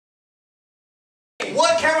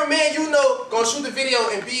cameraman you know gonna shoot the video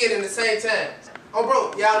and be it in the same time. Oh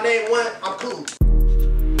bro, y'all name one, I'm cool.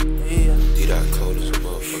 Yeah. D-Dot cold as a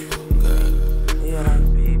motherfucker, God. Yeah, like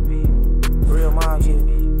real mom shit.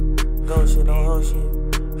 Go shit, don't hold shit.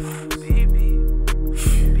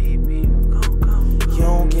 You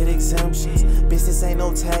don't get exemptions, bitch, this ain't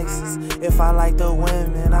no taxes. If I like the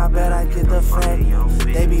women, I bet I get the fact.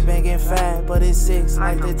 They be banging fat, but it's 6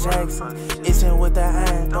 like the Jackson. Itching with the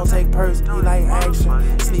hand, don't take purse, he like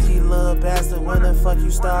action. Sneaky little bastard, when the fuck you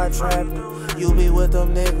start trapping? You be with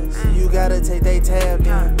them niggas, you gotta take they tab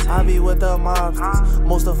in. I be with the mobsters,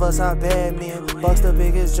 most of us are bad men. Buckz the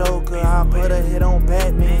biggest joker, I put a hit on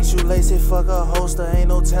Batman. Shoelace it, fuck a holster, ain't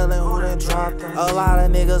no telling who done dropped them. A lot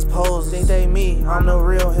of niggas pose, think they me, I'm the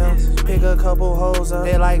real him. Pick a couple hoes up,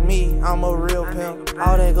 they like me, I'm a real pimp.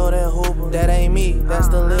 All they go that hooper, that ain't me, that's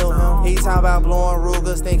the lil him. He talk about blowing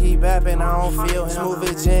Rugers, think he bapping, I don't feel him. Smooth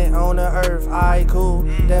it gent on the earth, alright cool,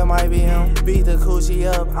 that might be him. Beat the coochie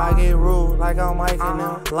up, I get rude, like I'm miking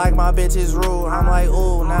them. Like my bitches rude, I'm like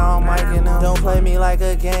ooh, now I'm miking them. Don't play me like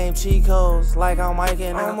a game, cheat codes, like I'm miking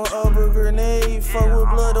them. I'm a upper grenade, fuck with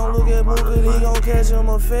blood, don't look at Mooka, he gon' catch him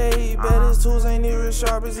a fade. Bet his tools ain't near as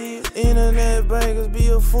sharp as he is. Internet bankers be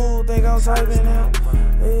a fool, think I'm typing him.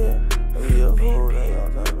 Yeah, be a fool, think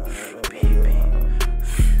I'm typing him.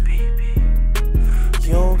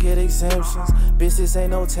 You don't get exemptions, bitch, this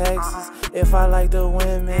ain't no taxes. If I like the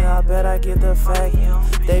women, I bet I get the fact.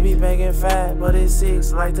 They be banging fat, but it's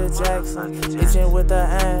 6 like the Jackson. Itching with the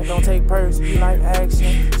hand, don't take purse, you like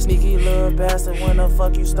action. Sneaky little bastard, when the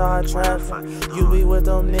fuck you start trapping? You be with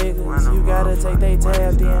them niggas, you gotta take they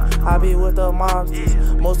tab in. I be with the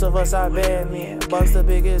mobsters, most of us are bad men. Buckz the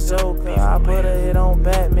biggest joker, I put a hit on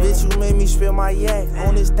Batman. Bitch, you made me spill my yak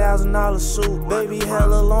on this $1,000 suit. Baby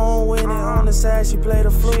hella long with it, on the side she play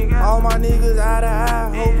the flute. All my niggas eye to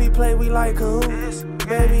eye, hope he play, we like cahoots.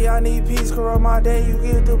 Baby, I need peace, corrupt my day, you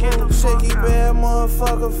get the boot. Shaky bad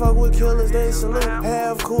motherfucker, fuck with killers, they salute.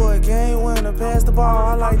 Half court, game winner, pass the ball,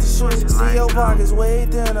 I like to shoot. See your pockets way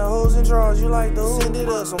thinner, hoes and drawers, you like the hoop. Send it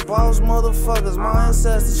up, some boss motherfuckers, my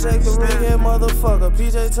ancestors shake the rig head motherfucker.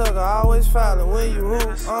 PJ Tucker, always filing when you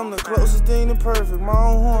hoop. I'm the closest thing to perfect, my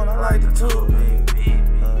own horn, I like the toot.